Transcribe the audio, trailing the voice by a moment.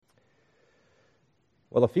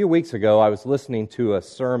Well, a few weeks ago, I was listening to a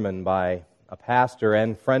sermon by a pastor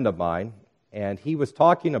and friend of mine, and he was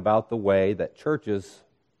talking about the way that churches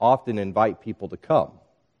often invite people to come.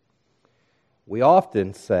 We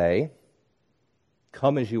often say,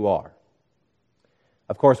 "Come as you are."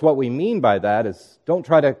 Of course, what we mean by that is don't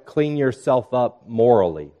try to clean yourself up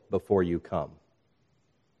morally before you come.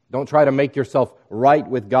 Don't try to make yourself right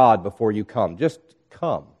with God before you come. Just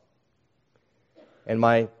come. And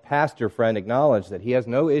my pastor friend acknowledged that he has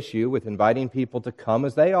no issue with inviting people to come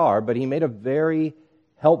as they are, but he made a very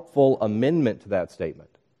helpful amendment to that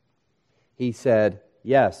statement. He said,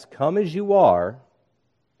 yes, come as you are,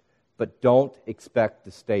 but don't expect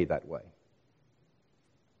to stay that way.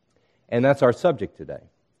 And that's our subject today.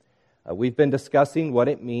 We've been discussing what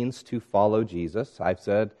it means to follow Jesus. I've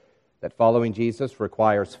said that following Jesus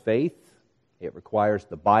requires faith, it requires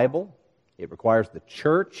the Bible, it requires the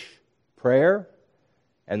church, prayer,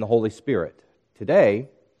 and the Holy Spirit. Today,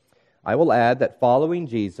 I will add that following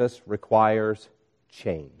Jesus requires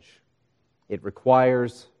change. It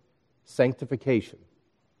requires sanctification.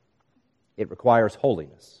 It requires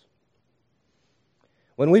holiness.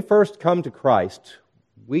 When we first come to Christ,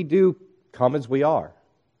 we do come as we are.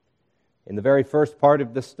 In the very first part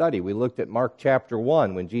of this study, we looked at Mark chapter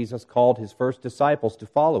 1 when Jesus called his first disciples to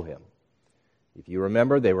follow him. If you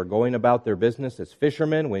remember, they were going about their business as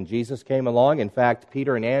fishermen when Jesus came along. In fact,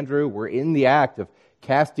 Peter and Andrew were in the act of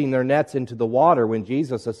casting their nets into the water when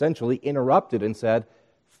Jesus essentially interrupted and said,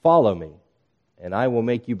 "Follow me, and I will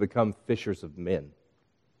make you become fishers of men."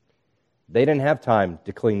 They didn't have time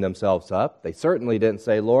to clean themselves up. They certainly didn't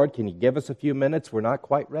say, "Lord, can you give us a few minutes? We're not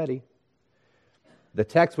quite ready." The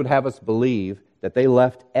text would have us believe that they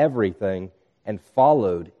left everything and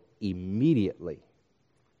followed immediately.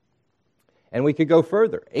 And we could go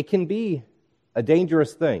further. It can be a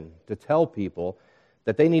dangerous thing to tell people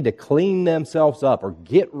that they need to clean themselves up or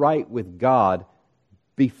get right with God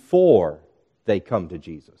before they come to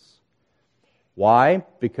Jesus. Why?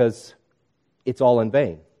 Because it's all in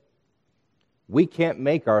vain. We can't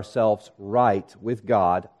make ourselves right with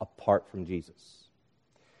God apart from Jesus.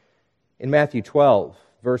 In Matthew 12,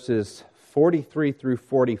 verses 43 through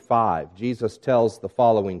 45, Jesus tells the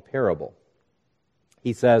following parable.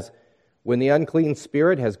 He says, "When the unclean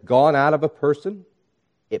spirit has gone out of a person,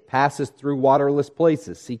 it passes through waterless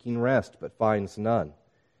places, seeking rest, but finds none.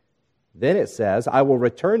 Then it says, 'I will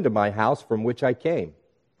return to my house from which I came.'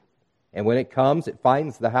 And when it comes, it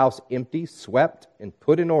finds the house empty, swept, and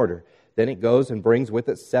put in order. Then it goes and brings with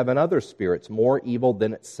it 7 other spirits, more evil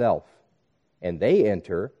than itself. And they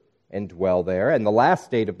enter and dwell there, and the last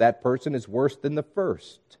state of that person is worse than the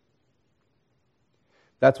first."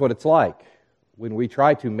 That's what it's like when we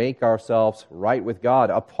try to make ourselves right with God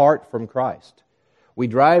apart from Christ. We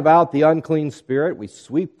drive out the unclean spirit, we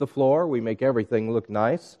sweep the floor, we make everything look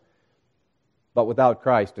nice, but without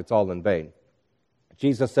Christ, it's all in vain.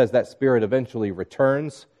 Jesus says that spirit eventually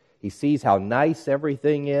returns. He sees how nice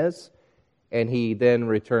everything is, and he then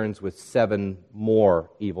returns with 7 more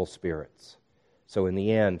evil spirits. So in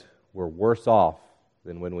the end, we're worse off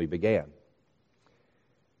than when we began.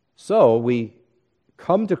 So we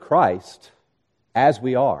come to Christ as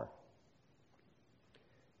we are.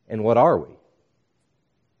 And what are we?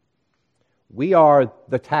 We are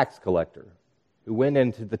the tax collector who went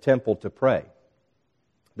into the temple to pray.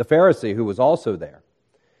 The Pharisee who was also there.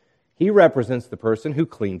 He represents the person who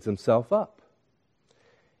cleans himself up.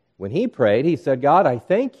 When he prayed, he said, "God, I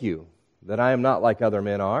thank you that I am not like other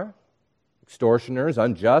men are, extortioners,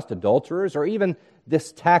 unjust, adulterers, or even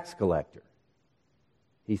this tax collector."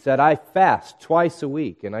 He said, "I fast twice a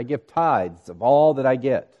week, and I give tithes of all that I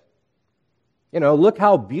get. Look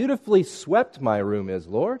how beautifully swept my room is,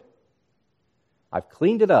 Lord. I've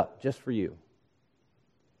cleaned it up just for you."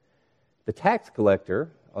 The tax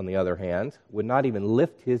collector, on the other hand, would not even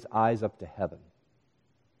lift his eyes up to heaven,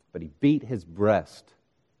 but he beat his breast,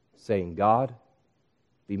 saying, "God,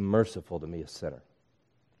 be merciful to me, a sinner."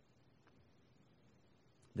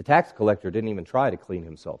 The tax collector didn't even try to clean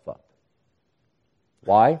himself up.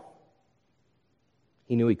 Why?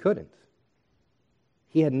 He knew he couldn't.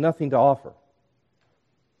 He had nothing to offer.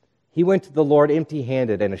 He went to the Lord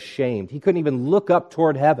empty-handed and ashamed. He couldn't even look up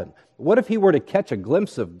toward heaven. What if he were to catch a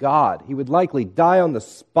glimpse of God? He would likely die on the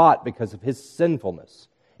spot because of his sinfulness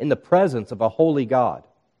in the presence of a holy God.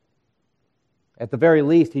 At the very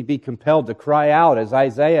least, he'd be compelled to cry out as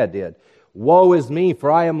Isaiah did, "Woe is me, for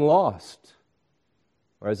I am lost."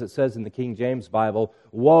 Or as it says in the King James Bible,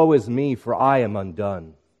 "Woe is me, for I am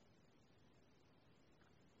undone."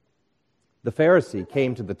 The Pharisee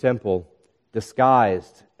came to the temple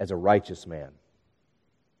disguised as a righteous man.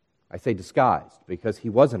 I say disguised because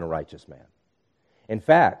he wasn't a righteous man. In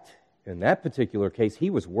fact, in that particular case, he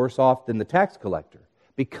was worse off than the tax collector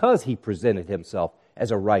because he presented himself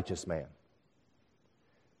as a righteous man.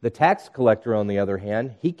 The tax collector, on the other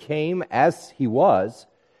hand, he came as he was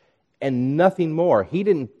and nothing more. He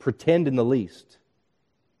didn't pretend in the least.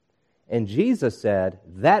 And Jesus said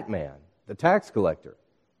that man, the tax collector,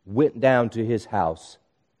 went down to his house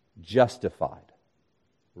justified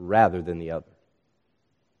rather than the other.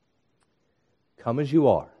 Come as you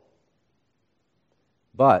are,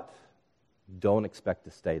 but don't expect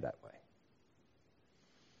to stay that way.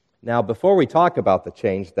 Now, before we talk about the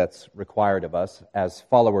change that's required of us as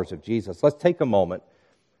followers of Jesus, let's take a moment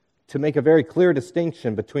to make a very clear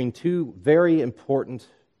distinction between two very important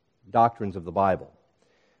doctrines of the Bible.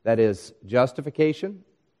 That is, justification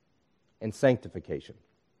and sanctification.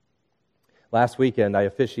 Last weekend, I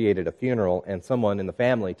officiated a funeral, and someone in the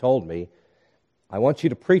family told me, I want you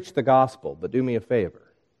to preach the gospel, but do me a favor.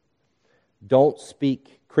 Don't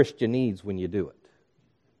speak Christianese when you do it.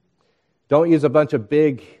 Don't use a bunch of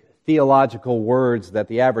big theological words that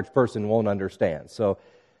the average person won't understand. So,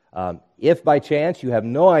 if by chance you have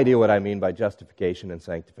no idea what I mean by justification and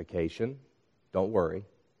sanctification, don't worry.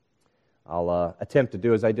 I'll attempt to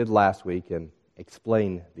do as I did last week and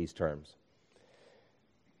explain these terms.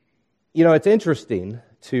 You know, it's interesting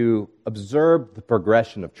to observe the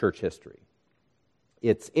progression of church history.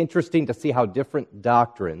 It's interesting to see how different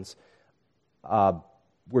doctrines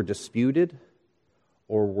were disputed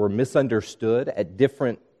or were misunderstood at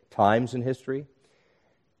different times in history.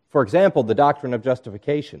 For example, the doctrine of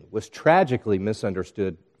justification was tragically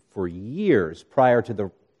misunderstood for years prior to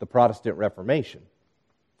the Protestant Reformation.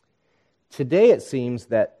 Today it seems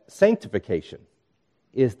that sanctification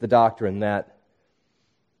is the doctrine that,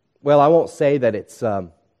 well, I won't say that it's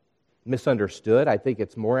misunderstood. I think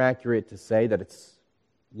it's more accurate to say that it's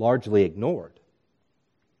largely ignored.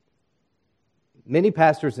 Many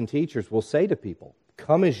pastors and teachers will say to people,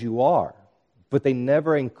 come as you are, but they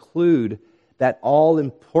never include that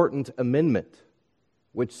all-important amendment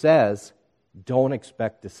which says, don't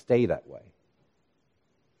expect to stay that way.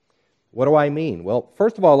 What do I mean? Well,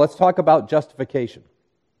 first of all, let's talk about justification.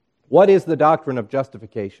 What is the doctrine of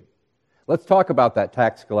justification? Let's talk about that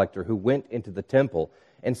tax collector who went into the temple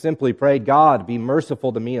and simply prayed, God, be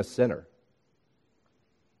merciful to me, a sinner.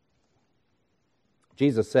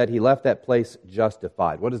 Jesus said he left that place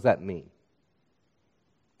justified. What does that mean?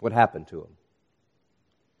 What happened to him?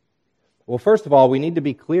 Well, first of all, we need to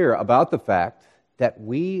be clear about the fact that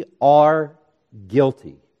we are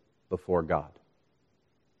guilty before God.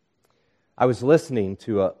 I was listening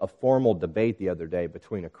to a formal debate the other day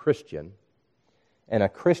between a Christian and a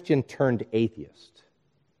Christian turned atheist.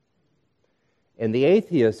 And the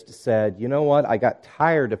atheist said, you know what, I got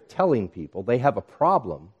tired of telling people they have a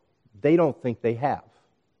problem they don't think they have.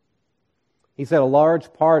 He said a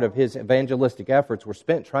large part of his evangelistic efforts were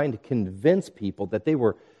spent trying to convince people that they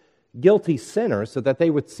were guilty sinners so that they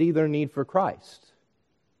would see their need for Christ.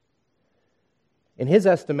 In his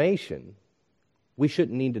estimation, we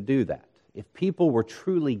shouldn't need to do that. If people were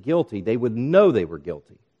truly guilty, they would know they were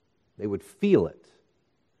guilty. They would feel it.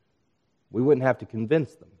 We wouldn't have to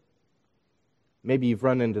convince them. Maybe you've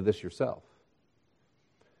run into this yourself.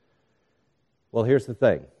 Well, here's the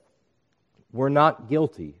thing. We're not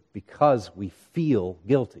guilty because we feel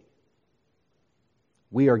guilty.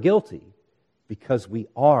 We are guilty because we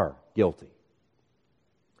are guilty.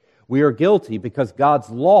 We are guilty because God's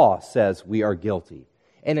law says we are guilty.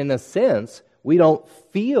 And in a sense, we don't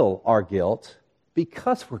feel our guilt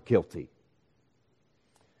because we're guilty.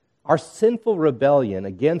 Our sinful rebellion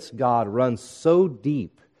against God runs so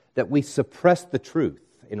deep that we suppress the truth.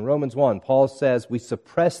 In Romans 1, Paul says we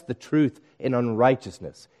suppress the truth in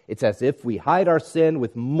unrighteousness. It's as if we hide our sin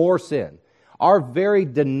with more sin. Our very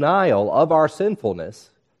denial of our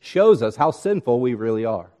sinfulness shows us how sinful we really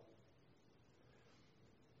are.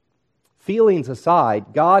 Feelings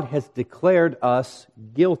aside, God has declared us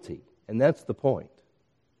guilty, and that's the point.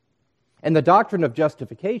 And the doctrine of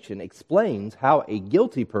justification explains how a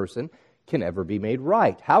guilty person can ever be made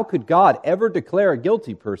right. How could God ever declare a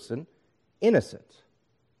guilty person innocent?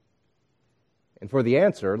 And for the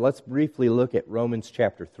answer, let's briefly look at Romans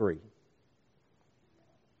chapter 3.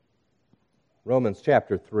 Romans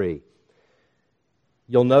chapter 3.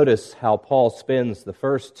 You'll notice how Paul spends the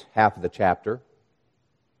first half of the chapter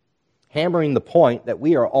hammering the point that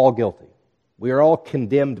we are all guilty. We are all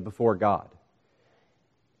condemned before God.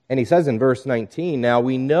 And he says in verse 19, now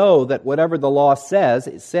we know that whatever the law says,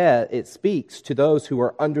 it speaks to those who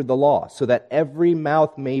are under the law, so that every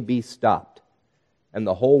mouth may be stopped, and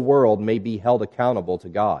the whole world may be held accountable to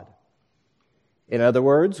God. In other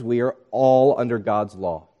words, we are all under God's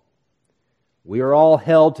law. We are all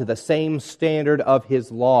held to the same standard of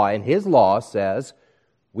His law, and His law says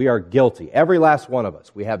we are guilty. Every last one of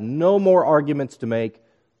us. We have no more arguments to make.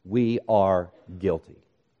 We are guilty.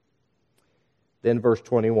 Then verse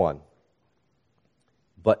 21.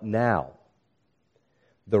 But now,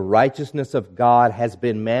 the righteousness of God has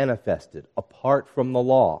been manifested apart from the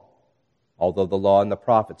law, although the law and the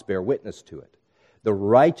prophets bear witness to it. The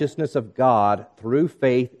righteousness of God through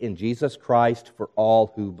faith in Jesus Christ for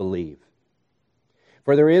all who believe.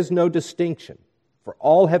 For there is no distinction, for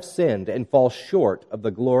all have sinned and fall short of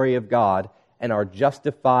the glory of God and are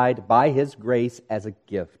justified by His grace as a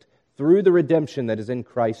gift through the redemption that is in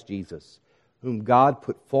Christ Jesus, whom God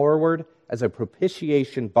put forward as a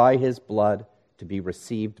propitiation by His blood to be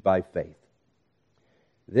received by faith.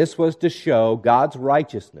 This was to show God's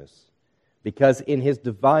righteousness, because in His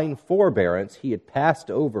divine forbearance He had passed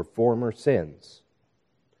over former sins.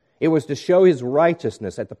 It was to show His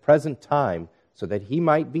righteousness at the present time, so that He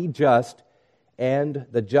might be just and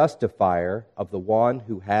the justifier of the one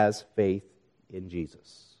who has faith in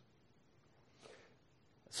Jesus.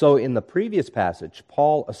 So in the previous passage,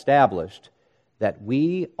 Paul established that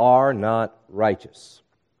we are not righteous.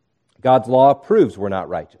 God's law proves we're not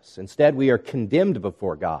righteous. Instead, we are condemned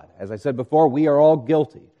before God. As I said before, we are all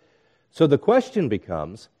guilty. So the question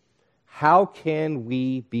becomes, how can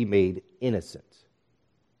we be made innocent?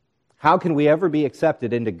 How can we ever be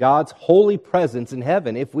accepted into God's holy presence in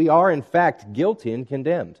heaven if we are in fact guilty and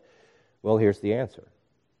condemned? Well, here's the answer.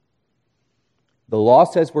 The law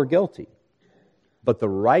says we're guilty, but the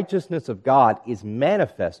righteousness of God is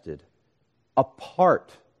manifested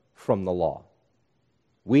apart from the law.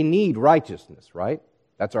 We need righteousness, right?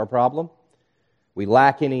 That's our problem. We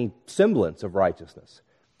lack any semblance of righteousness.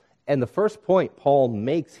 And the first point Paul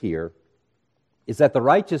makes here is that the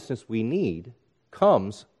righteousness we need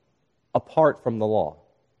comes apart from the law.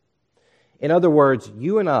 In other words,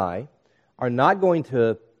 you and I are not going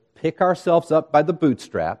to pick ourselves up by the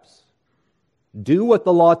bootstraps, do what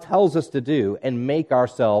the law tells us to do, and make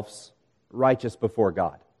ourselves righteous before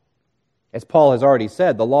God. As Paul has already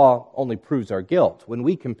said, the law only proves our guilt. When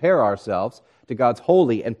we compare ourselves to God's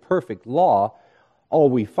holy and perfect law, all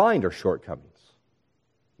we find are shortcomings.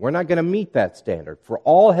 We're not going to meet that standard, for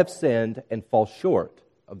all have sinned and fall short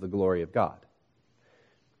of the glory of God.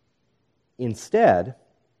 Instead,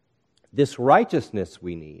 this righteousness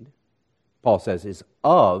we need, Paul says, is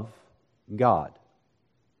of God.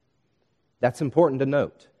 That's important to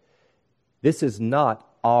note. This is not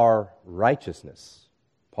our righteousness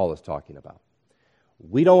Paul is talking about.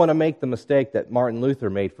 We don't want to make the mistake that Martin Luther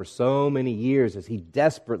made for so many years as he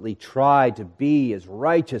desperately tried to be as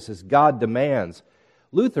righteous as God demands.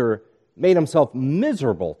 Luther made himself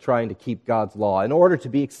miserable trying to keep God's law in order to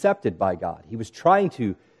be accepted by God. He was trying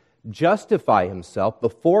to justify himself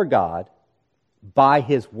before God by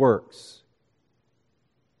his works.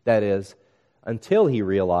 That is, until he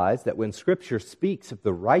realized that when Scripture speaks of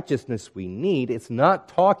the righteousness we need, it's not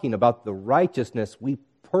talking about the righteousness we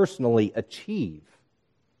personally achieve.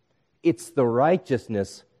 It's the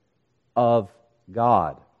righteousness of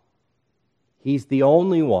God. He's the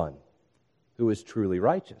only one who is truly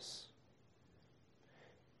righteous.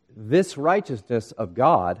 This righteousness of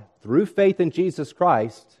God, through faith in Jesus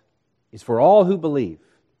Christ, is for all who believe.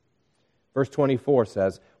 Verse 24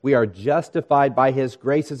 says, we are justified by His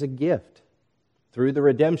grace as a gift through the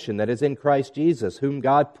redemption that is in Christ Jesus, whom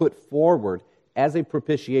God put forward as a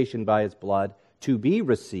propitiation by His blood to be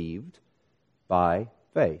received by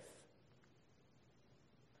faith.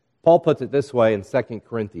 Paul puts it this way in 2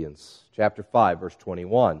 Corinthians chapter 5, verse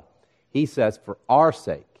 21. He says, for our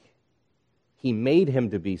sake, He made Him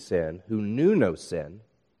to be sin who knew no sin,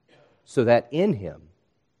 so that in Him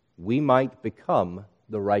we might become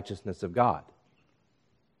the righteousness of God.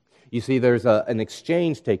 You see, there's an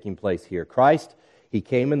exchange taking place here. Christ, He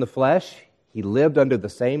came in the flesh. He lived under the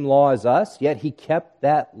same law as us, yet He kept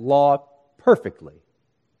that law perfectly,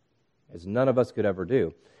 as none of us could ever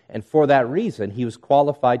do. And for that reason, He was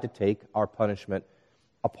qualified to take our punishment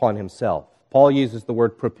upon Himself. Paul uses the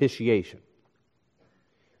word propitiation.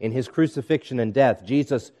 In His crucifixion and death,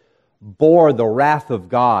 Jesus bore the wrath of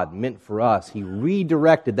God meant for us. He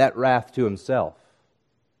redirected that wrath to Himself.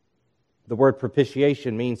 The word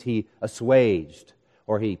propitiation means He assuaged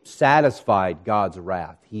or He satisfied God's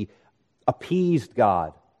wrath. He appeased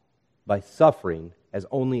God by suffering as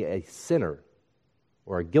only a sinner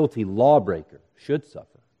or a guilty lawbreaker should suffer.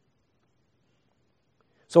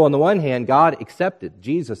 So on the one hand, God accepted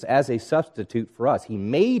Jesus as a substitute for us. He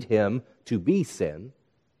made Him to be sin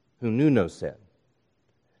who knew no sin.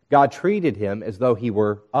 God treated Him as though He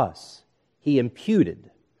were us. He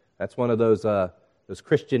imputed. That's one of those those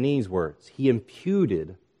Christianese words. He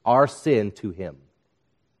imputed our sin to him.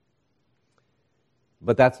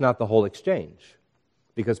 But that's not the whole exchange.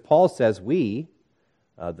 Because Paul says we,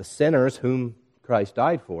 the sinners whom Christ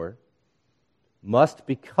died for, must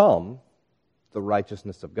become the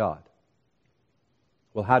righteousness of God.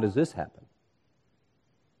 Well, how does this happen?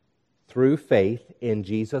 Through faith in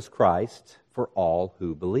Jesus Christ for all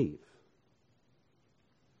who believe.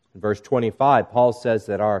 In verse 25, Paul says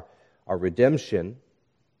that our redemption,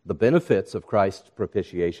 the benefits of Christ's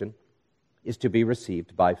propitiation, is to be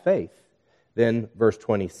received by faith. Then verse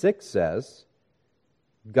 26 says,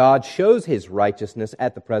 God shows his righteousness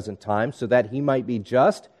at the present time so that he might be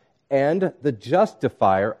just and the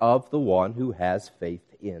justifier of the one who has faith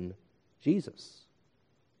in Jesus.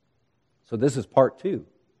 So this is part 2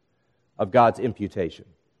 of God's imputation.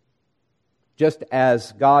 Just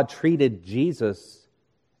as God treated Jesus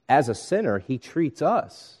as a sinner, he treats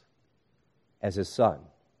us as his son,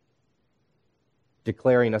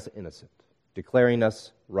 declaring us innocent, declaring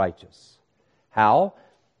us righteous. How?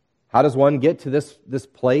 How does one get to this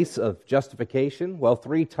place of justification? Well,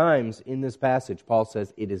 3 times in this passage, Paul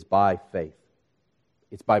says it is by faith.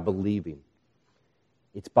 It's by believing.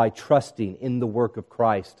 It's by trusting in the work of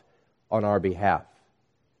Christ on our behalf.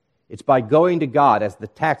 It's by going to God as the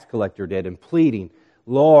tax collector did and pleading,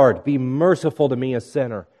 Lord, be merciful to me, a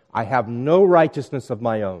sinner. I have no righteousness of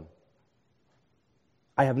my own.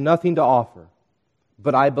 I have nothing to offer,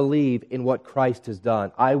 but I believe in what Christ has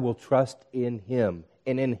done. I will trust in him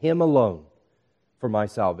and in him alone for my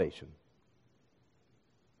salvation.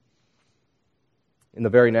 In the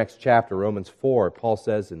very next chapter, Romans 4, Paul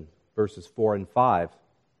says in verses 4 and 5,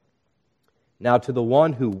 now to the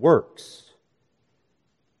one who works,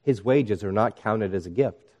 his wages are not counted as a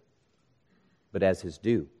gift, but as his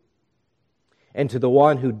due. And to the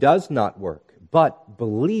one who does not work, but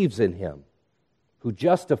believes in him, who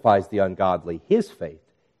justifies the ungodly, his faith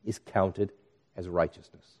is counted as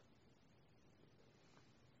righteousness.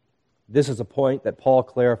 This is a point that Paul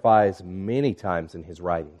clarifies many times in his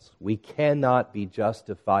writings. We cannot be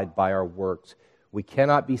justified by our works. We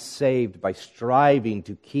cannot be saved by striving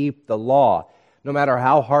to keep the law. No matter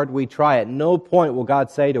how hard we try, at no point will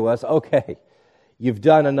God say to us, okay, you've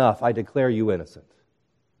done enough, I declare you innocent.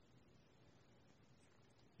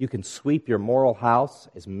 You can sweep your moral house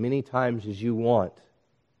as many times as you want,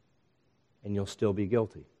 and you'll still be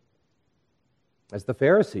guilty. As the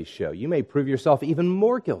Pharisees show, you may prove yourself even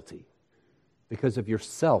more guilty because of your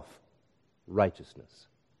self-righteousness.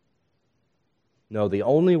 No, the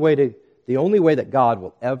only way that God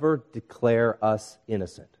will ever declare us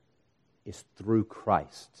innocent is through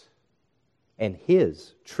Christ and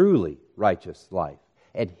his truly righteous life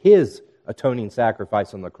and his atoning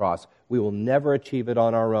sacrifice on the cross. We will never achieve it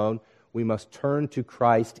on our own. We must turn to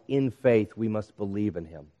Christ in faith. We must believe in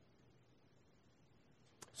him.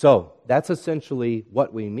 So, that's essentially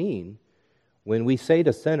what we mean when we say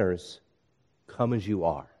to sinners, come as you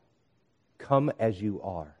are. Come as you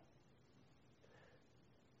are.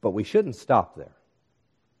 But we shouldn't stop there.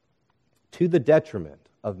 To the detriment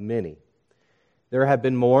of many, there have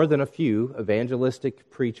been more than a few evangelistic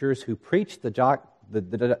preachers who preach the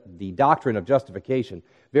doctrine of justification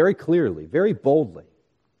very clearly, very boldly.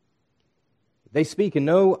 They speak in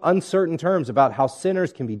no uncertain terms about how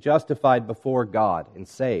sinners can be justified before God and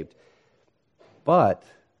saved. But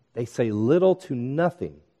they say little to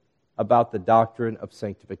nothing about the doctrine of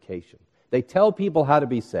sanctification. They tell people how to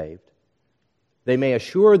be saved. They may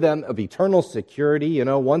assure them of eternal security,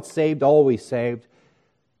 once saved, always saved.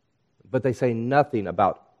 But they say nothing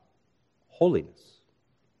about holiness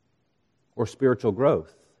or spiritual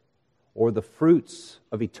growth or the fruits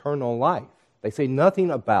of eternal life. They say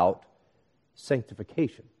nothing about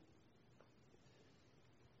sanctification.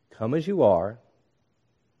 Come as you are,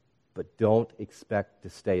 but don't expect to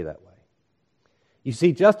stay that way. You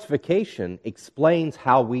see, justification explains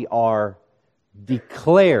how we are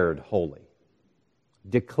declared holy.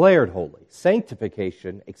 Declared holy.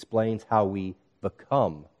 Sanctification explains how we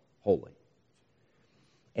become holy.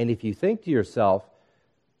 And if you think to yourself,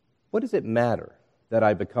 what does it matter that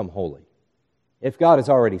I become holy if God has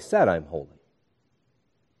already said I'm holy?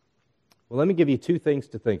 Well, let me give you 2 things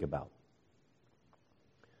to think about.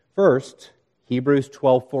 First, Hebrews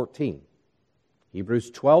 12:14.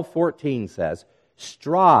 Hebrews 12:14 says,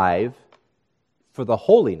 strive for the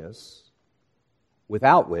holiness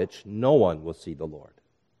without which no one will see the Lord.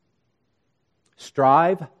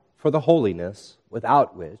 Strive for the holiness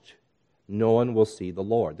without which no one will see the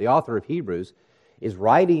Lord. The author of Hebrews is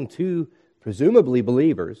writing to presumably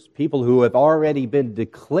believers, people who have already been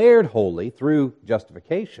declared holy through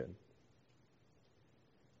justification.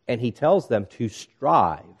 And he tells them to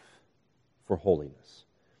strive for holiness.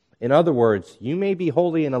 In other words, you may be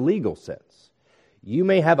holy in a legal sense. You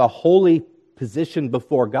may have a holy position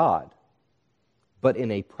before God. But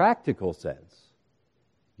in a practical sense,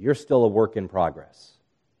 you're still a work in progress.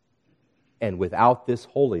 And without this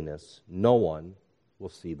holiness, no one will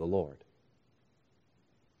see the Lord.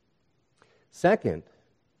 Second,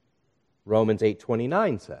 Romans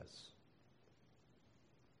 8:29 says,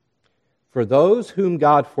 "For those whom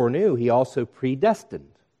God foreknew, he also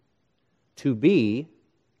predestined to be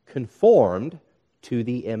conformed to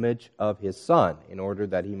the image of his Son, in order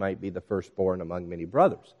that he might be the firstborn among many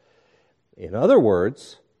brothers." In other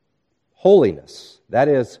words, holiness, that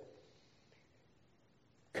is,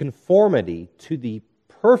 conformity to the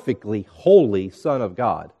perfectly holy Son of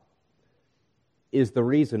God, is the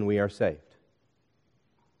reason we are saved.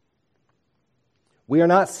 We are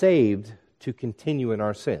not saved to continue in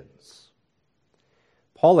our sins.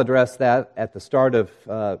 Paul addressed that at the start of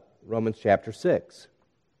Romans chapter 6.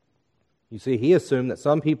 You see, he assumed that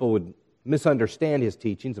some people would misunderstand his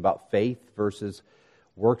teachings about faith versus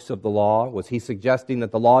works of the law. Was he suggesting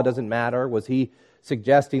that the law doesn't matter? Was he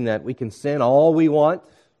suggesting that we can sin all we want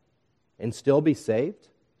and still be saved?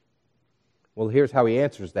 Well, here's how he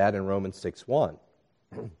answers that in Romans 6:1.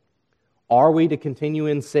 Are we to continue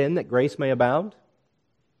in sin that grace may abound?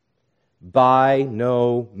 By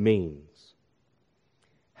no means.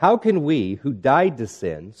 How can we who died to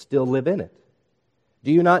sin still live in it?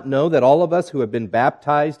 Do you not know that all of us who have been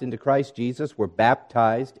baptized into Christ Jesus were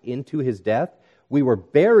baptized into his death? We were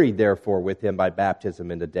buried, therefore, with him by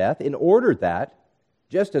baptism into death, in order that,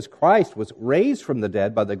 just as Christ was raised from the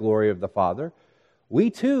dead by the glory of the Father, we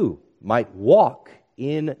too might walk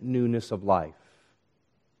in newness of life.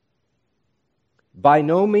 By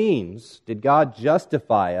no means did God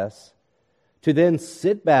justify us to then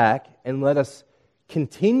sit back and let us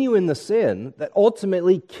continue in the sin that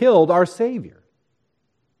ultimately killed our Savior.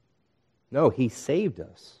 No, he saved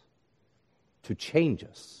us to change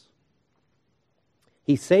us.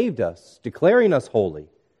 He saved us, declaring us holy,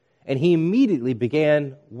 and he immediately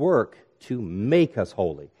began work to make us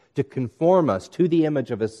holy, to conform us to the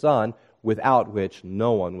image of his Son, without which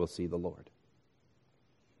no one will see the Lord.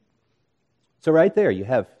 So right there, you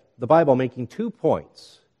have the Bible making 2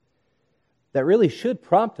 points that really should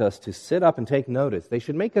prompt us to sit up and take notice. They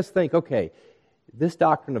should make us think, okay, this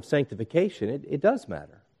doctrine of sanctification, it does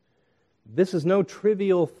matter. This is no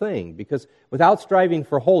trivial thing, because without striving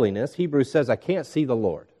for holiness, Hebrews says, I can't see the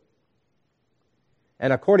Lord.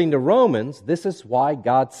 And according to Romans, this is why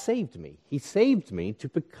God saved me. He saved me to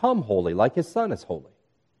become holy, like his Son is holy.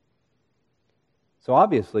 So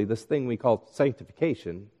obviously, this thing we call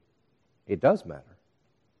sanctification, it does matter.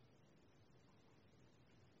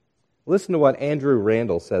 Listen to what Andrew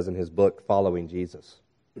Randall says in his book, Following Jesus.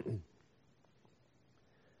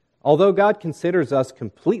 Although God considers us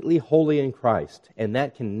completely holy in Christ, and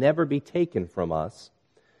that can never be taken from us,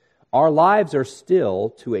 our lives are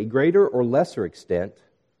still, to a greater or lesser extent,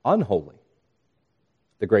 unholy.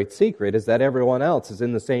 The great secret is that everyone else is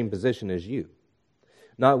in the same position as you.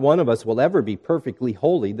 Not one of us will ever be perfectly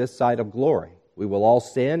holy this side of glory. We will all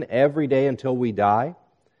sin every day until we die,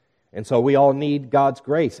 and so we all need God's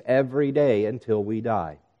grace every day until we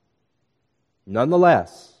die.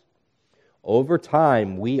 Nonetheless, over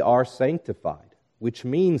time, we are sanctified, which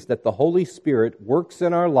means that the Holy Spirit works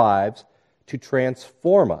in our lives to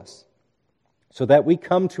transform us so that we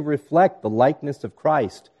come to reflect the likeness of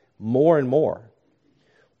Christ more and more.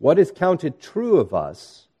 What is counted true of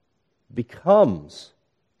us becomes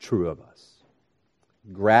true of us.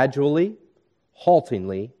 Gradually,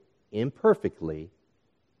 haltingly, imperfectly,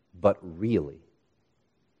 but really.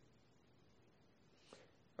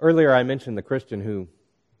 Earlier I mentioned the Christian who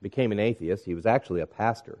became an atheist. He was actually a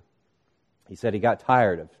pastor. He said he got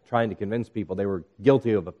tired of trying to convince people they were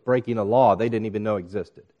guilty of breaking a law they didn't even know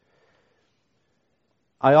existed.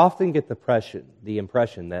 I often get the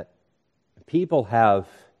impression that people have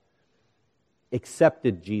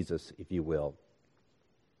accepted Jesus, if you will,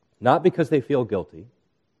 not because they feel guilty,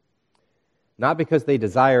 not because they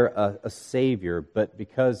desire a Savior, but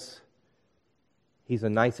because he's a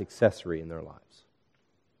nice accessory in their lives.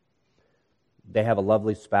 They have a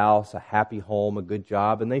lovely spouse, a happy home, a good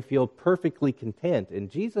job, and they feel perfectly content. And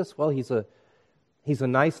Jesus, well, he's a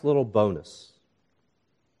nice little bonus.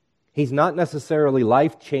 He's not necessarily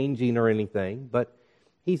life-changing or anything, but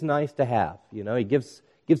he's nice to have. You know, he gives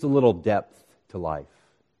a little depth to life.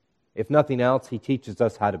 If nothing else, he teaches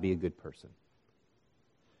us how to be a good person.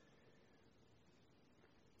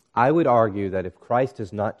 I would argue that if Christ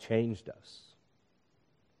has not changed us,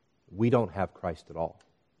 we don't have Christ at all.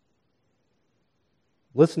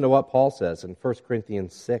 Listen to what Paul says in 1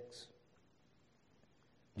 Corinthians 6.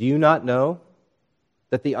 Do you not know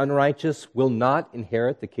that the unrighteous will not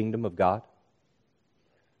inherit the kingdom of God?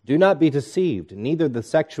 Do not be deceived, neither the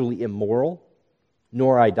sexually immoral,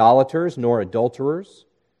 nor idolaters, nor adulterers,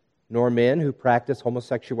 nor men who practice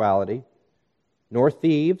homosexuality, nor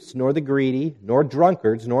thieves, nor the greedy, nor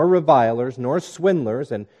drunkards, nor revilers, nor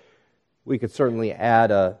swindlers, and we could certainly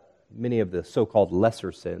add many of the so-called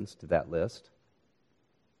lesser sins to that list.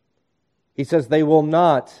 He says they will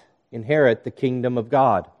not inherit the kingdom of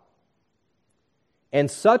God. And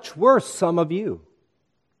such were some of you.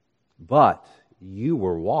 But you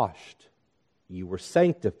were washed, you were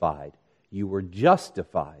sanctified, you were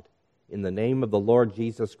justified in the name of the Lord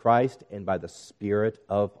Jesus Christ and by the Spirit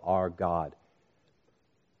of our God.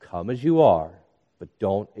 Come as you are, but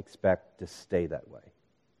don't expect to stay that way.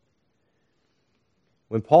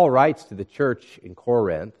 When Paul writes to the church in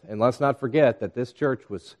Corinth, and let's not forget that this church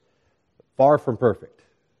was far from perfect.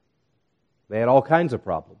 They had all kinds of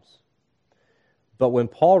problems. But when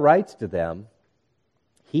Paul writes to them,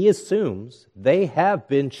 he assumes they have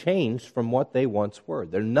been changed from what they once were.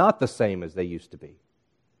 They're not the same as they used to be.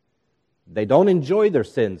 They don't enjoy their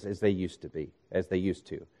sins as they used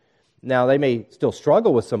to. Now, they may still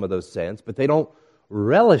struggle with some of those sins, but they don't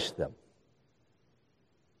relish them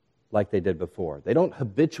like they did before. They don't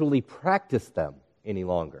habitually practice them any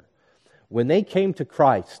longer. When they came to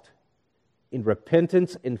Christ in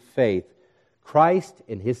repentance and faith, Christ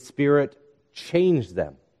and His Spirit changed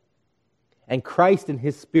them. And Christ and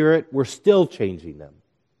His Spirit were still changing them.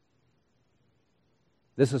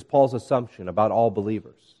 This is Paul's assumption about all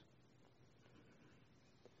believers.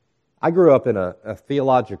 I grew up in a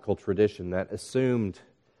theological tradition that assumed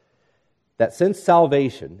that since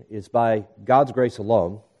salvation is by God's grace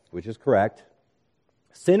alone, which is correct,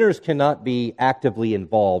 sinners cannot be actively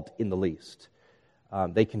involved in the least.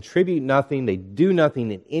 They contribute nothing, they do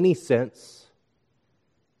nothing in any sense.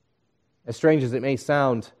 As strange as it may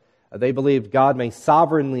sound, they believed God may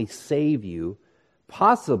sovereignly save you,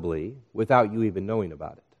 possibly without you even knowing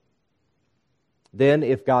about it. Then,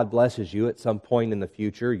 if God blesses you at some point in the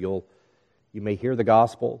future, you may hear the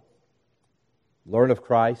gospel, learn of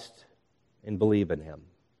Christ, and believe in Him.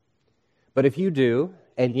 But if you do,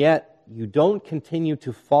 and yet you don't continue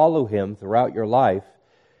to follow Him throughout your life,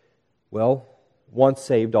 well, once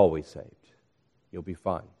saved, always saved. You'll be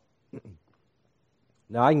fine.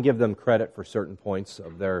 Now, I can give them credit for certain points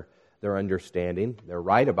of their understanding. They're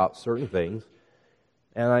right about certain things.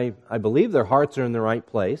 And I believe their hearts are in the right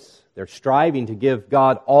place. They're striving to give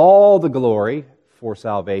God all the glory for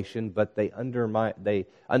salvation, but they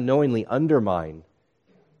unknowingly undermine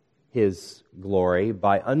His glory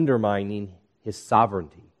by undermining His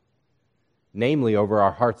sovereignty, namely over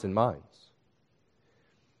our hearts and minds.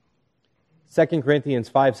 2 Corinthians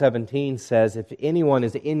 5:17 says, if anyone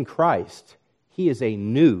is in Christ, he is a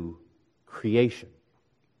new creation.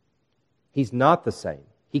 He's not the same.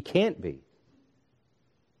 He can't be.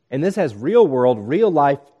 And this has real-world,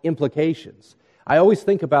 real-life implications. I always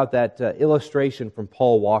think about that illustration from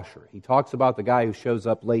Paul Washer. He talks about the guy who shows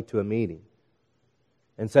up late to a meeting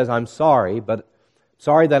and says, I'm sorry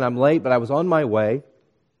that I'm late, but I was on my way.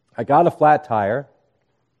 I got a flat tire.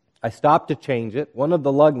 I stopped to change it. One of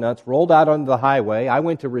the lug nuts rolled out onto the highway. I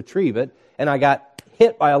went to retrieve it, and I got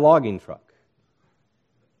hit by a logging truck.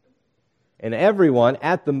 And everyone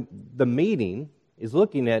at the meeting is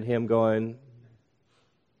looking at him going,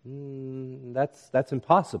 that's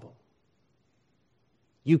impossible.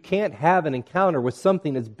 You can't have an encounter with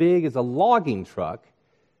something as big as a logging truck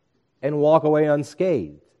and walk away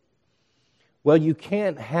unscathed. Well, you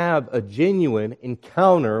can't have a genuine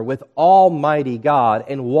encounter with Almighty God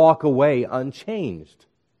and walk away unchanged.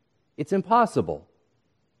 It's impossible.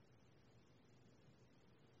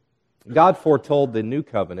 God foretold the new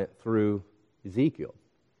covenant through Ezekiel.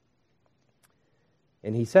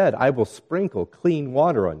 And He said, I will sprinkle clean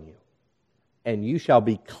water on you, and you shall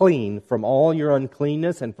be clean from all your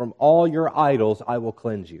uncleanness, and from all your idols I will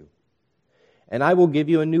cleanse you. And I will give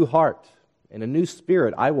you a new heart, and a new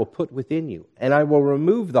spirit I will put within you. And I will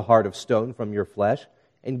remove the heart of stone from your flesh,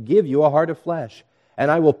 and give you a heart of flesh.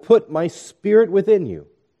 And I will put my spirit within you,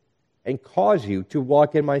 and cause you to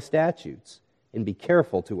walk in my statutes, and be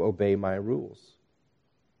careful to obey my rules.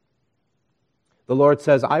 The Lord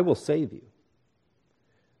says, I will save you,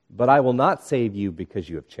 but I will not save you because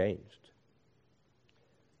you have changed.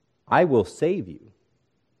 I will save you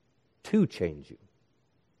to change you.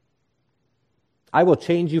 I will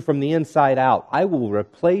change you from the inside out. I will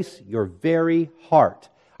replace your very heart.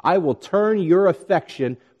 I will turn your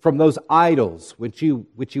affection from those idols which you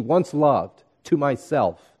once loved to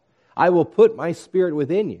myself. I will put my Spirit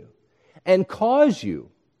within you and cause you,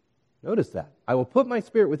 notice that, I will put my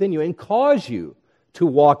Spirit within you and cause you to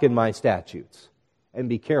walk in my statutes and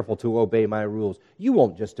be careful to obey my rules. You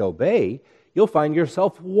won't just obey, you'll find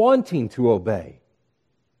yourself wanting to obey.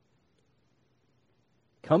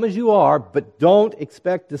 Come as you are, but don't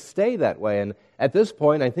expect to stay that way. And at this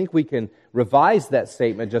point, I think we can revise that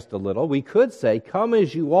statement just a little. We could say, come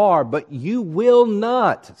as you are, but you will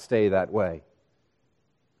not stay that way.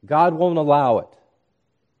 God won't allow it.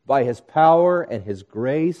 By His power and His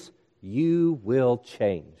grace, you will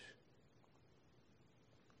change.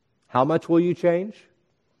 How much will you change?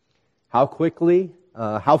 How quickly?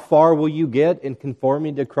 How far will you get in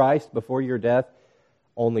conforming to Christ before your death?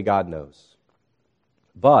 Only God knows.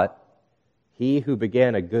 But He who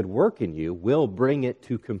began a good work in you will bring it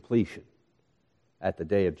to completion at the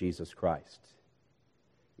day of Jesus Christ.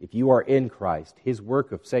 If you are in Christ, His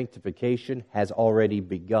work of sanctification has already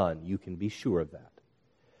begun. You can be sure of that.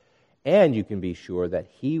 And you can be sure that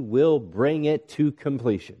He will bring it to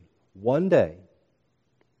completion. One day,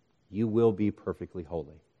 you will be perfectly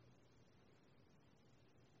holy.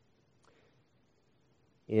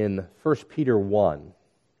 In 1 Peter 1,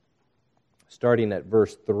 starting at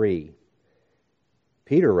verse 3,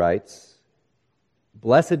 Peter writes,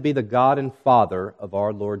 "Blessed be the God and Father of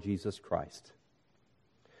our Lord Jesus Christ.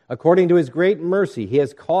 According to His great mercy, He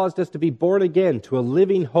has caused us to be born again to a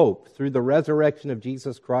living hope through the resurrection of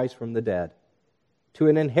Jesus Christ from the dead, to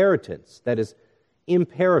an inheritance that is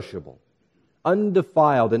imperishable,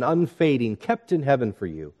 undefiled and unfading, kept in heaven for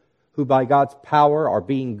you, who by God's power are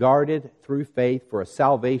being guarded through faith for a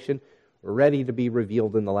salvation ready to be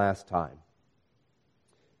revealed in the last time."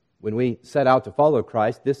 When we set out to follow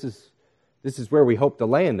Christ, this is where we hope to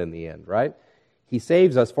land in the end, right? He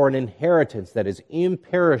saves us for an inheritance that is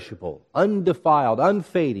imperishable, undefiled,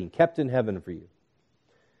 unfading, kept in heaven for you.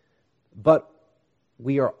 But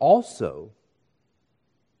we are also,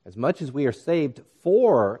 as much as we are saved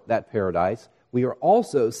for that paradise, we are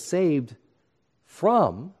also saved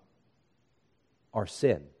from our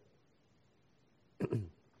sin.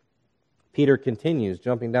 Peter continues,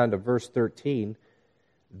 jumping down to verse 13,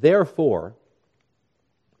 "Therefore,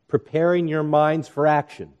 preparing your minds for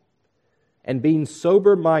action, and being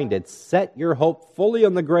sober-minded, set your hope fully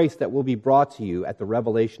on the grace that will be brought to you at the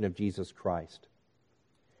revelation of Jesus Christ.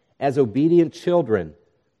 As obedient children,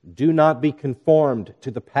 do not be conformed to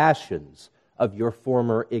the passions of your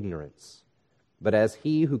former ignorance, but as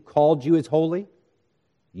He who called you is holy,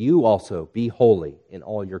 you also be holy in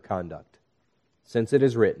all your conduct. Since it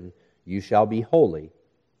is written, 'You shall be holy,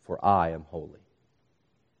 for I am holy.'"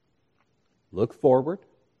 Look forward.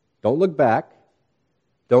 Don't look back.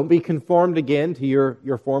 Don't be conformed again to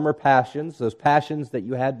your former passions, those passions that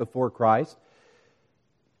you had before Christ.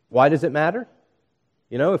 Why does it matter?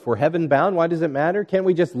 If we're heaven-bound, why does it matter? Can't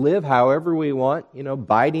we just live however we want,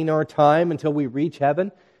 biding our time until we reach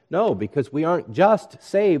heaven? No, because we aren't just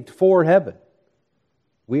saved for heaven.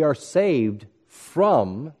 We are saved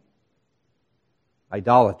from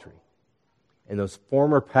idolatry and those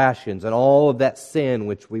former passions and all of that sin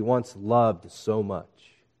which we once loved so much.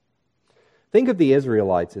 Think of the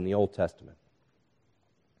Israelites in the Old Testament.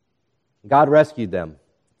 God rescued them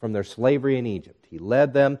from their slavery in Egypt. He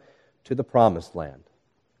led them to the Promised Land.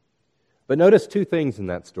 But notice two things in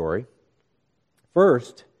that story.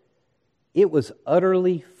 First, it was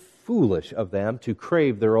utterly foolish of them to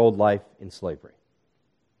crave their old life in slavery.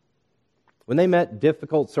 When they met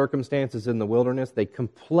difficult circumstances in the wilderness, they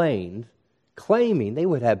complained, claiming they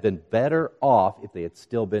would have been better off if they had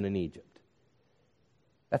still been in Egypt.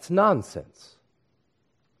 That's nonsense.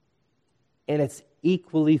 And it's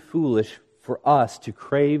equally foolish for us to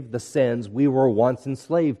crave the sins we were once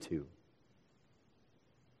enslaved to.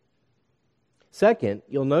 Second,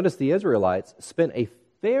 you'll notice the Israelites spent a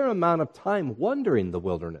fair amount of time wandering the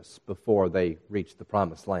wilderness before they reached the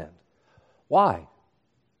Promised Land. Why?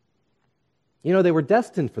 They were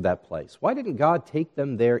destined for that place. Why didn't God take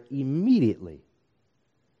them there immediately?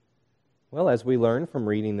 Well, as we learn from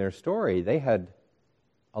reading their story, they had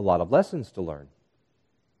a lot of lessons to learn.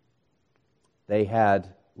 They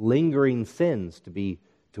had lingering sins to be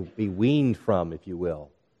weaned from, if you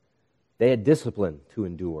will. They had discipline to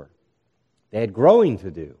endure. They had growing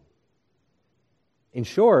to do. In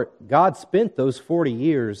short, God spent those 40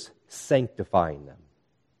 years sanctifying them.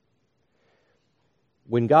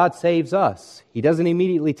 When God saves us, He doesn't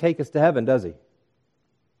immediately take us to heaven, does He?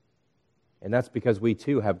 And that's because we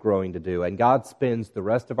too have growing to do. And God spends the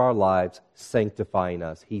rest of our lives sanctifying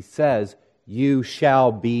us. He says, "You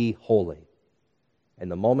shall be holy."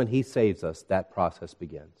 And the moment He saves us, that process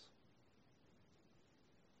begins.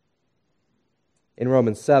 In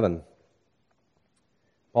Romans 7,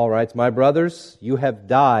 Paul writes, "My brothers, you have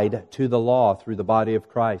died to the law through the body of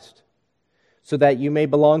Christ, so that you may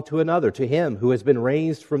belong to another, to Him who has been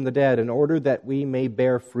raised from the dead, in order that we may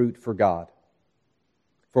bear fruit for God.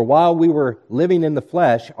 For while we were living in the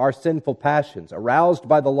flesh, our sinful passions, aroused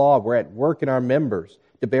by the law, were at work in our members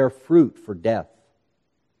to bear fruit for death.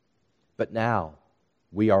 But now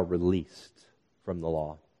we are released from the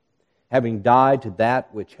law, having died to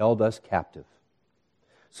that which held us captive,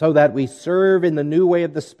 so that we serve in the new way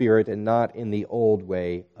of the Spirit and not in the old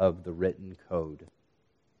way of the written code."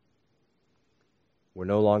 We're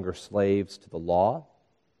no longer slaves to the law.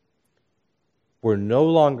 We're no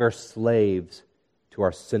longer slaves to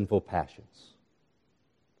our sinful passions.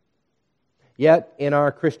 Yet, in our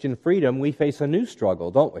Christian freedom, we face a new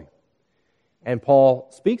struggle, don't we? And Paul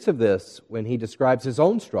speaks of this when he describes his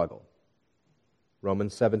own struggle.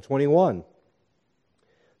 Romans 7:21.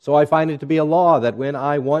 "So I find it to be a law that when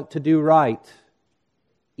I want to do right,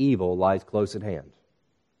 evil lies close at hand.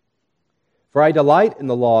 For I delight in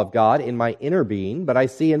the law of God in my inner being, but I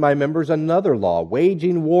see in my members another law,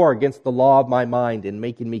 waging war against the law of my mind and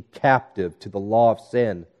making me captive to the law of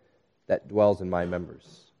sin that dwells in my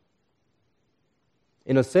members."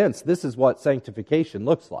 In a sense, this is what sanctification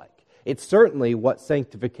looks like. It's certainly what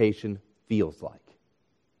sanctification feels like.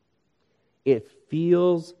 It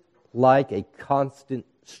feels like a constant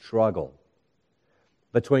struggle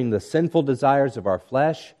between the sinful desires of our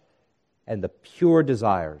flesh and the pure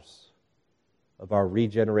desires of our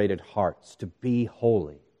regenerated hearts to be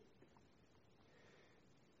holy.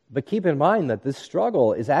 But keep in mind that this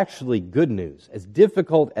struggle is actually good news. As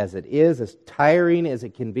difficult as it is, as tiring as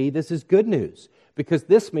it can be, this is good news, because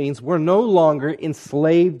this means we're no longer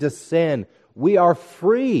enslaved to sin. We are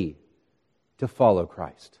free to follow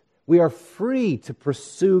Christ. We are free to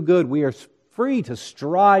pursue good. We are free to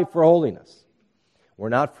strive for holiness. We're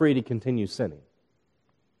not free to continue sinning.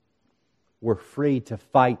 We're free to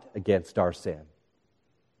fight against our sin.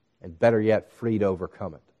 And better yet, free to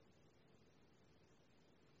overcome it.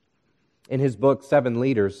 In his book, Seven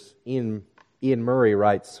Leaders, Ian Murray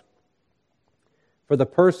writes, "For the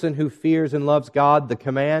person who fears and loves God, the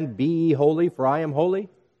command, 'Be ye holy, for I am holy,'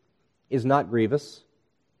 is not grievous.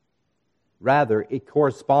 Rather, it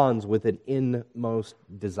corresponds with an inmost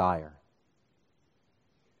desire."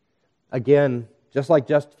 Again, just like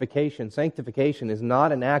justification, sanctification is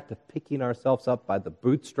not an act of picking ourselves up by the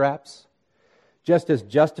bootstraps. Just as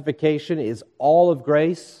justification is all of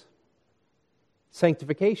grace,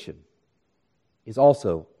 sanctification is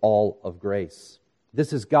also all of grace.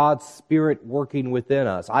 This is God's Spirit working within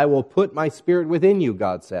us. "I will put my Spirit within you,"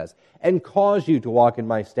 God says, "and cause you to walk in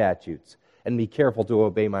my statutes and be careful to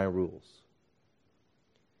obey my rules."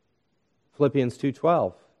 Philippians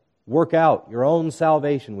 2:12, "Work out your own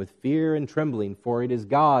salvation with fear and trembling, for it is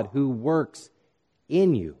God who works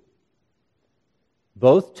in you,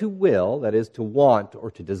 both to will," that is, to want or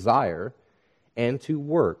to desire, "and to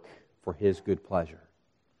work for His good pleasure."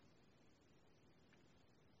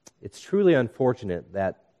 It's truly unfortunate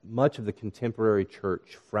that much of the contemporary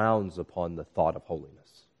church frowns upon the thought of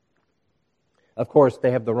holiness. Of course,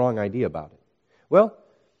 they have the wrong idea about it. Well,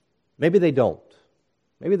 maybe they don't.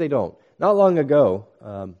 Maybe they don't. Not long ago,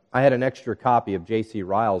 I had an extra copy of J.C.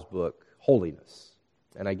 Ryle's book, Holiness,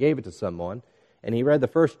 and I gave it to someone, and he read the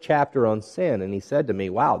first chapter on sin, and he said to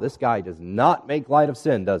me, "Wow, this guy does not make light of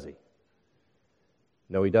sin, does he?"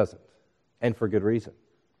 No, he doesn't, and for good reason.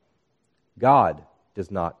 God does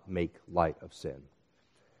not make light of sin.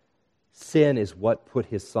 Sin is what put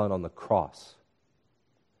His Son on the cross.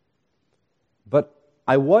 But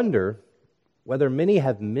I wonder whether many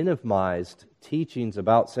have minimized teachings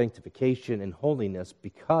about sanctification and holiness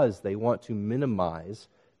because they want to minimize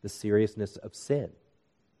the seriousness of sin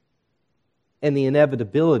and the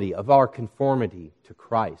inevitability of our conformity to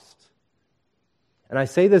Christ. And I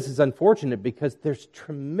say this is unfortunate because there's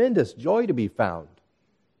tremendous joy to be found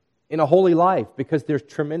in a holy life, because there's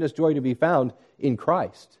tremendous joy to be found in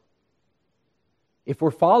Christ. If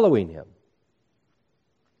we're following Him,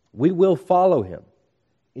 we will follow Him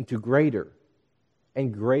into greater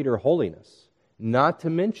and greater holiness, not to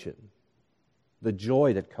mention the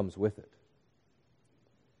joy that comes with it.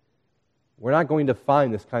 We're not going to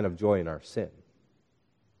find this kind of joy in our sin.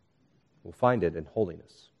 We'll find it in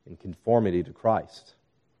holiness, in conformity to Christ.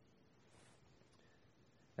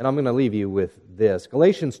 And I'm going to leave you with this.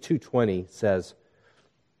 Galatians 2:20 says,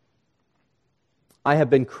 "I have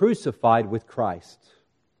been crucified with Christ.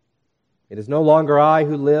 It is no longer I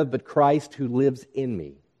who live, but Christ who lives in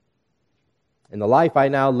me. In the life I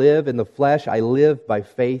now live in the flesh, I live by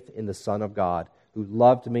faith in the Son of God, who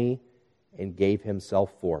loved me and gave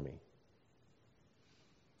Himself for me."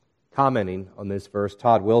 Commenting on this verse,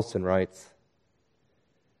 Todd Wilson writes,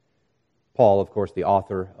 Paul, of course, the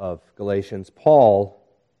author of Galatians, Paul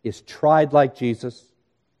is tried like Jesus,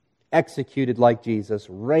 executed like Jesus,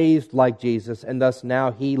 raised like Jesus, and thus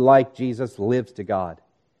now he, like Jesus, lives to God.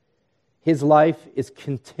 His life is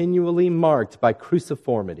continually marked by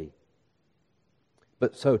cruciformity,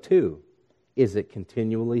 but so too is it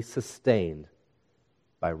continually sustained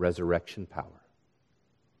by resurrection power.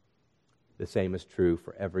 The same is true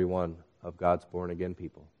for every one of God's born-again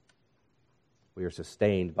people. We are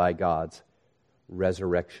sustained by God's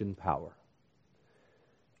resurrection power.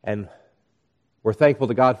 And we're thankful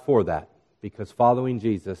to God for that, because following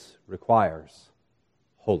Jesus requires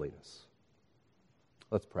holiness.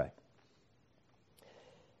 Let's pray.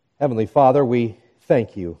 Heavenly Father, we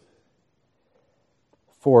thank you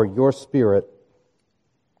for your Spirit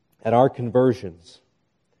at our conversions,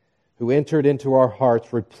 who entered into our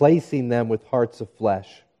hearts, replacing them with hearts of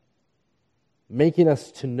flesh, making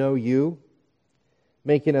us to know you,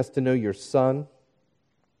 making us to know your Son,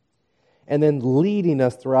 and then leading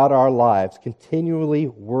us throughout our lives, continually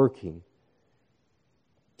working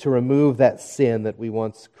to remove that sin that we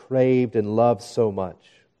once craved and loved so much.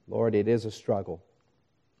 Lord, it is a struggle,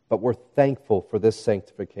 but we're thankful for this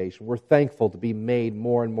sanctification. We're thankful to be made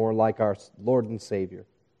more and more like our Lord and Savior.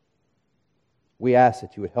 We ask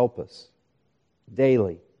that you would help us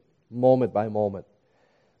daily, moment by moment.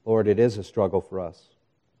 Lord, it is a struggle for us.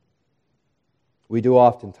 We do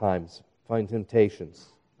oftentimes find temptations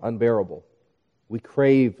unbearable. We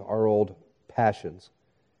crave our old passions.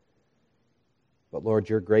 But Lord,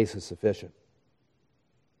 your grace is sufficient.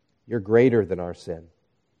 You're greater than our sin,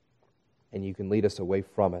 and you can lead us away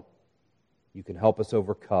from it. You can help us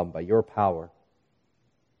overcome by your power.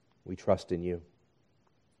 We trust in you.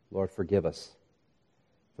 Lord, forgive us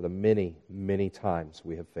for the many, many times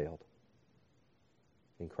we have failed.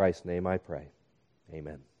 In Christ's name I pray.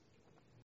 Amen.